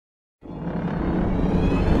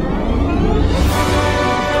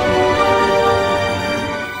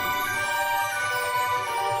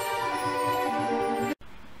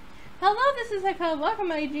welcome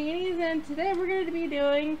my genies, and today we're going to be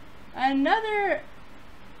doing another,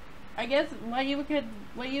 I guess what you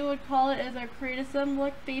would call it is a CreateSim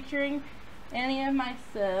look featuring any of my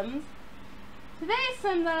Sims. Today's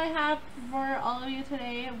Sim that I have for all of you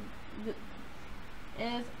today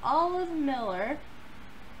is Olive Miller.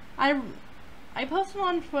 I posted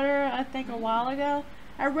on Twitter I think a while ago.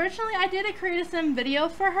 Originally I did a CreateSim video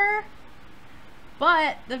for her,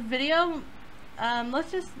 but the video,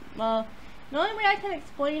 the only way I can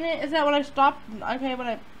explain it is that when I stopped, when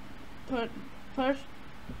I push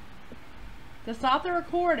to stop the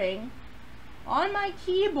recording on my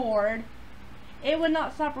keyboard, it would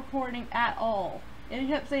not stop recording at all. It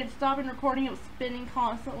kept saying stopping recording, it was spinning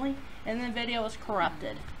constantly, and the video was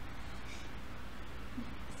corrupted.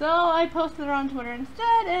 So I posted it on Twitter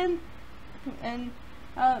instead, and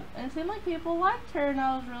it seemed like people liked her, and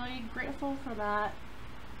I was really grateful for that.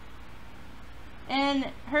 And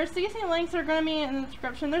her CC links are going to be in the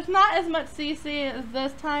description. There's not as much CC as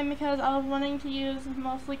this time because I was wanting to use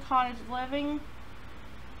mostly cottage living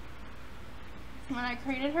when I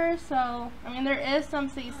created her. So, I mean, there is some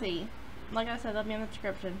CC. Like I said, that'll be in the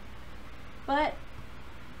description. But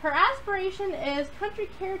her aspiration is country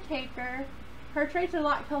caretaker. Her traits are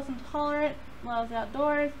lactose intolerant, loves the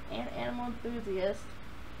outdoors, and animal enthusiast.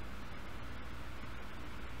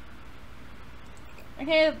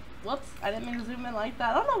 Okay, whoops, I didn't mean to zoom in like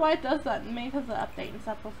that. I don't know why it does that, maybe because of the update and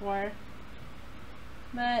stuff before.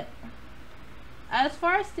 But as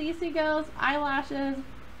far as CC goes, eyelashes,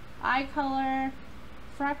 eye color,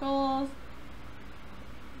 freckles,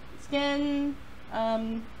 skin,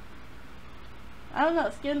 skin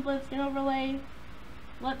blend, skin overlay,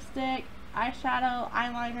 lipstick, eyeshadow,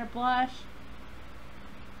 eyeliner, blush.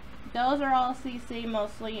 Those are all CC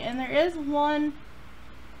mostly, and there is one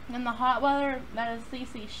in the hot weather that is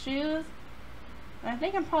CC shoes. And I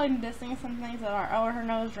think I'm probably missing some things that are, oh, her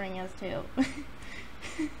nose ring is too.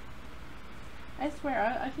 I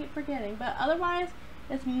swear, I keep forgetting. But otherwise,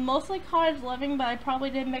 it's mostly cottage living, but I probably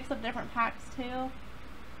did mix up different packs too.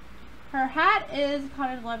 Her hat is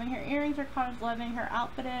cottage living, her earrings are cottage living, her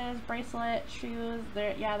outfit is bracelet, shoes,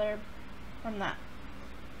 they're from that.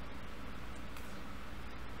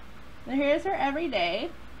 Now here's her everyday.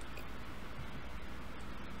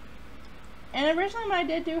 And originally when I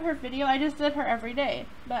did do her video, I just did her every day.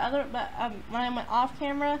 But when I went off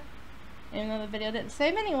camera, even though the video didn't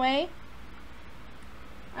save anyway,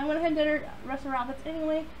 I went ahead and did her rest of her outfits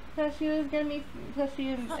anyway, because she was gonna be,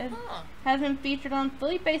 has been featured on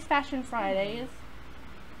Felipe's Fashion Fridays.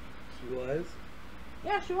 She was?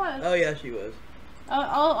 Yeah, she was. Oh yeah, she was.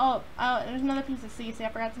 Oh, there's another piece of CC I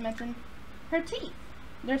forgot to mention. Her teeth.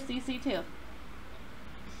 They're CC too.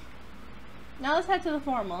 Now let's head to the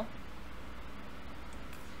formal.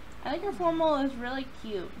 I think her formal is really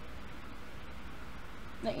cute.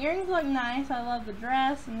 The earrings look nice. I love the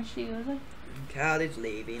dress and the shoes. Cottage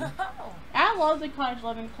living. I love the cottage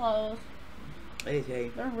living clothes.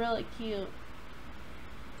 Okay. They're really cute.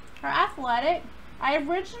 Her athletic. I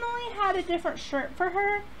originally had a different shirt for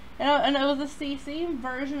her, and it was a CC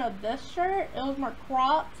version of this shirt. It was more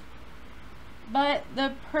cropped, but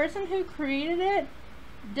the person who created it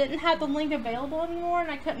didn't have the link available anymore,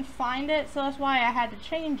 and I couldn't find it, so that's why I had to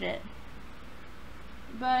change it.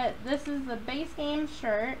 But this is the base game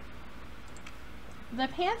shirt. The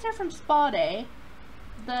pants are from Spa Day.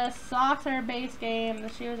 The socks are base game. The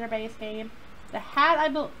shoes are base game. The hat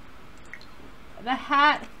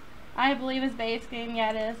I believe is base game.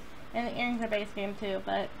 Yeah, it is. And the earrings are base game too.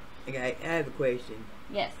 But okay, I have a question.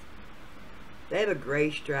 Yes. They have a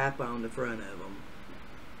gray stripe on the front of them.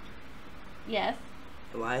 Yes.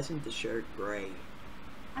 Why isn't the shirt gray?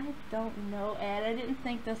 I don't know, Ed. I didn't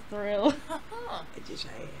think this through. I just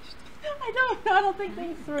asked. I don't know. I don't think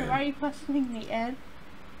things through. Why are you questioning me, Ed?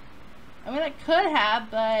 I mean, I could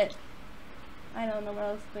have, but I don't know what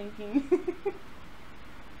I was thinking.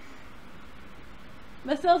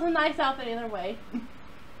 But still, it's a nice outfit either way.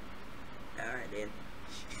 Alright then.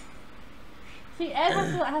 See, Ed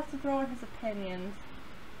has to throw in his opinions.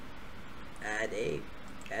 I do.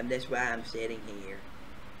 That's why I'm sitting here.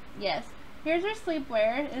 Yes. Here's her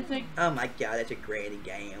sleepwear. It's a... Oh my god, that's a granny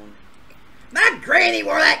gown. My granny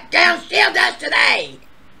wore that gown, still does today!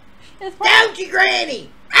 Don't you, Granny?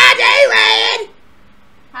 I do, Ed!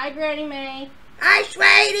 Hi, Granny May. Hi,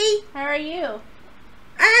 sweetie. How are you?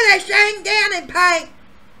 I had that same gown in pink.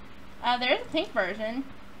 There's a pink version.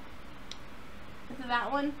 Is it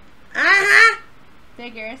that one? Uh-huh.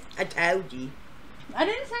 Figures. I told you. I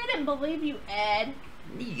didn't say I didn't believe you, Ed.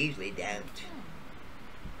 You usually don't.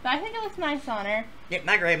 But I think it looks nice on her. Yep,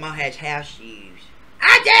 my grandma has house shoes.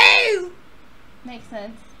 I do! Makes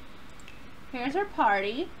sense. Here's her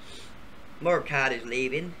party. More cottage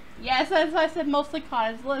living. Yes, that's why I said mostly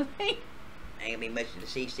cottage living. Ain't gonna be much of the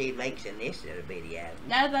CC links in this little video.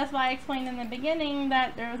 That's why I explained in the beginning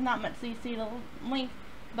that there was not much CC to link,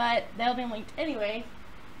 but they'll be linked anyway.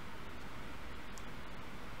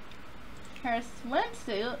 Her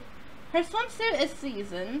swimsuit. Her swimsuit is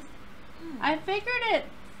seasons. I figured it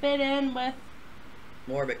fit in with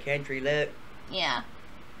more of a country look. Yeah.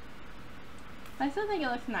 I still think it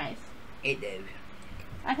looks nice. It does.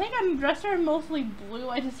 I think I'm dressed her in mostly blue.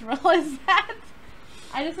 I just realized that.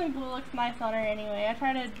 I just think blue looks nice on her anyway. I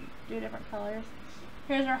try to do different colors.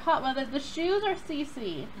 Here's our hot weather. The shoes are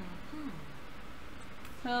CC.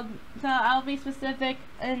 So I'll be specific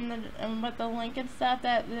in with the link and stuff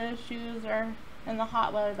that the shoes are in the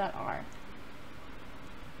hot weather that are.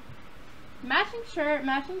 Matching shirt,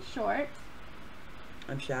 matching shorts.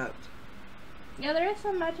 I'm shocked. Yeah, there is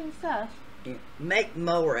some matching stuff. Yeah. Make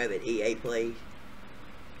more of it, EA, please.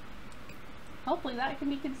 Hopefully that can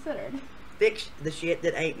be considered. Fix the shit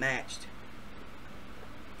that ain't matched.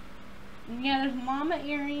 Yeah, there's mama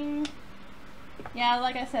earrings. Yeah,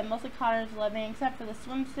 like I said, mostly cottage living, except for the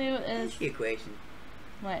swimsuit is... Ask you a question.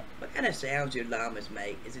 What? What kind of sounds do llamas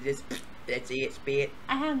make? Is it just, that's it, spit?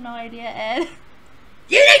 I have no idea, Ed.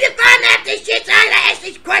 You need to find out this shit so I can ask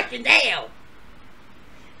these questions now!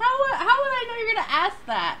 How would I know you're gonna ask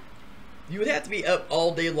that? You would have to be up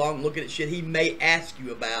all day long looking at shit he may ask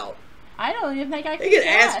you about. I don't even think I can. He can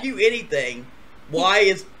ask you anything. Why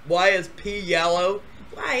is P yellow?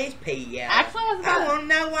 Why is P yellow? Actually, I want to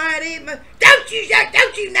know why it is. Don't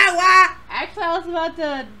you know why? Actually, I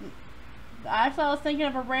was thinking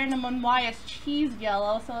of a random one. Why is cheese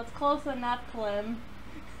yellow? So it's close enough, Clem.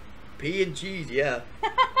 P and cheese, yeah.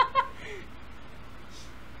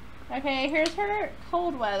 Okay, here's her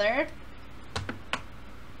cold weather.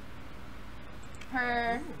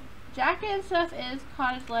 Her jacket and stuff is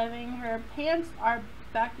cottage living. Her pants are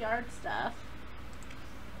backyard stuff.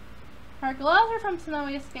 Her gloves are from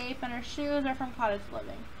Snowy Escape, and her shoes are from cottage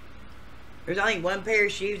living. There's only one pair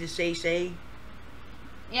of shoes to CC.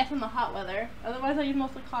 Yeah, from the hot weather. Otherwise, I use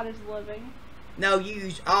mostly cottage living. No, you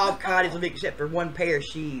use all cottage living except for one pair of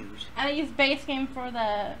shoes. And I use base game for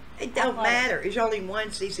the... It don't matter. There's only one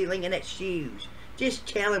CC link and that's shoes. Just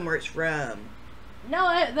tell him where it's from.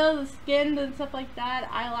 No, those skinned and stuff like that,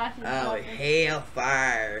 eyelashes. Oh,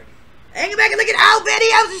 hellfire. I can go back and look at old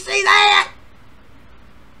videos to see that.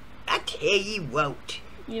 I tell you what.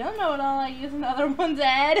 You don't know what all I use in other ones,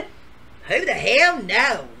 Ed. Who the hell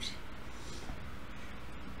knows?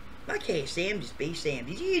 Why can't Sam just be Sam?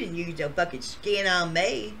 You didn't use no fucking skin on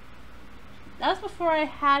me. That was before I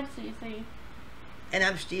had CC. And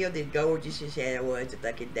I'm still as gorgeous as I was the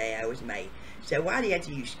fucking day I was made. So why do you have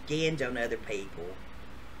to use skins on other people?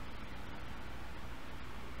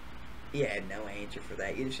 You have no answer for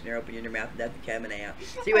that. You're just sitting there opening your mouth and nothing coming out.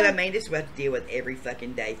 See what I mean? This is what I have to deal with every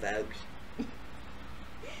fucking day, folks.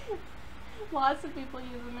 Lots of people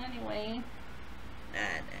use them anyway.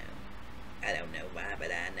 I know. I don't know why, but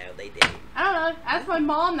I know they do. I don't know. Ask my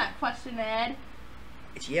mom that question, Ed.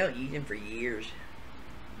 She don't use them for years.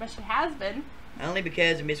 But she has been. Only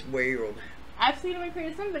because of Miss World. I've seen them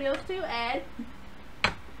in some videos too, Ed.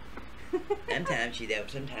 Sometimes she don't.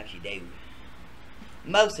 Sometimes she do.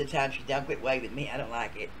 Most of the time she don't. Quit waving at me. I don't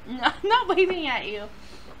like it. No, I'm not waving at you.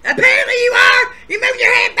 Apparently you are! You move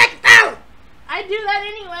your hand back and forth! I do that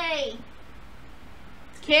anyway.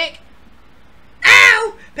 Kick.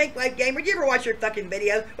 Ow! Pink Wave Gamer, did you ever watch your fucking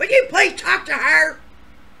video? Would you please talk to her?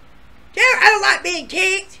 Tell her I don't like being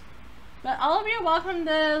kicked. But all of you are welcome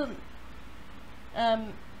to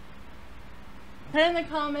put in the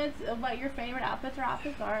comments of what your favorite outfits or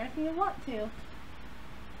outfits are if you want to.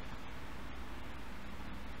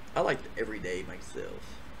 I like the everyday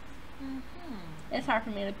myself. It's hard for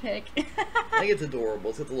me to pick. I think it's adorable.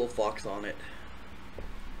 It's got the little fox on it.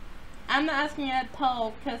 I'm not asking Ed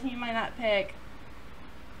Poe because he might not pick.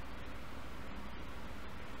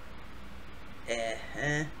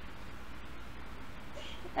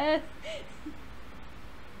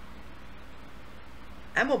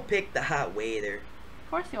 I'm gonna pick the hot weather. Of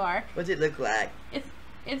course you are. What's it look like?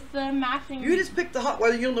 It's the matching. You just picked the hot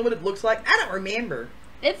weather. You don't know what it looks like. I don't remember.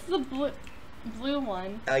 It's the blue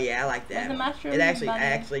one. Oh yeah, I like that. The mushroom it bunny.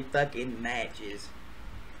 actually fucking matches.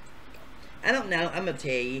 I don't know. I'm gonna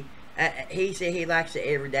tell you. He said he likes it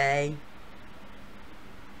every day.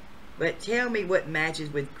 But tell me what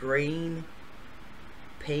matches with green,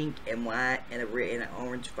 pink, and white, and an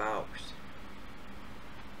orange fox.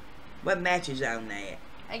 What matches on that?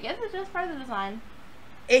 I guess it's just part of the design.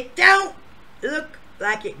 It don't look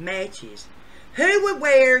like it matches. Who would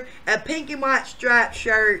wear a pink and white striped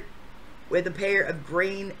shirt with a pair of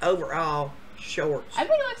green overall shorts. I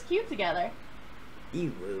think it looks cute together.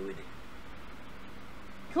 You would.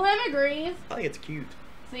 Clem agrees. I think it's cute.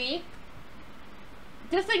 See?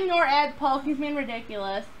 Just ignore Ed Polk. He's being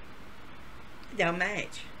ridiculous. It don't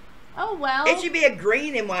match. Oh, well. It should be a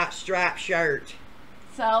green and white striped shirt.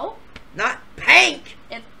 So? Not pink.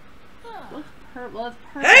 It's purple. It's purple.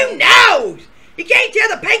 Who knows? You can't tell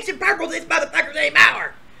the pinks and purples these motherfuckers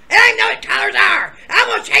anymore. And I know what colors are. I'm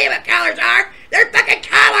gonna tell you what colors are. They're fucking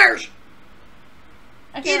colors.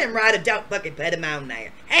 Okay. Get him right or don't fucking put him on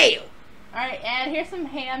there. Hell. Alright, Ed, here's some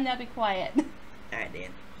ham. Now be quiet. Alright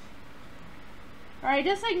then. Alright,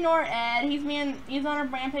 just ignore Ed. He's on a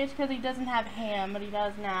rampage because he doesn't have ham, but he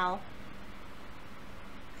does now.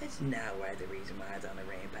 That's not why the reason why it's on a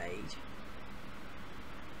rampage.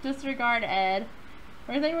 Disregard Ed.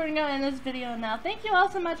 I think we're going to go end this video now. Thank you all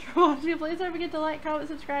so much for watching. Please don't forget to like, comment,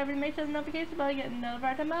 subscribe, and make sure the notification bell to get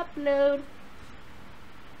notified every time I upload.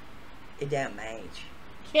 It don't match.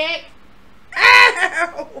 Kick!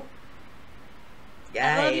 Ow!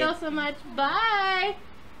 I love you all so much. Bye!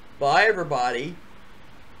 Bye, everybody.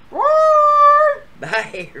 Roar!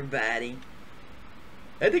 Bye, everybody.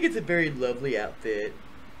 I think it's a very lovely outfit.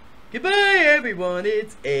 Goodbye, everyone.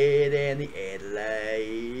 It's Ed and the Ed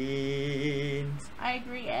Lanes. I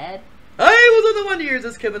agree, Ed. I was on the Wonder Years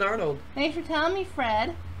as Kevin Arnold. Thanks for telling me,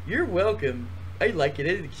 Fred. You're welcome. I like it.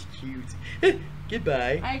 It's cute.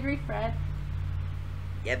 Goodbye. I agree, Fred.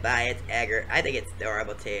 Yeah, bye, it's Edgar. I think it's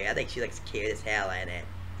adorable too. I think she looks cute as hell in it.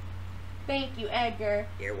 Thank you, Edgar.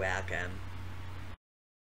 You're welcome.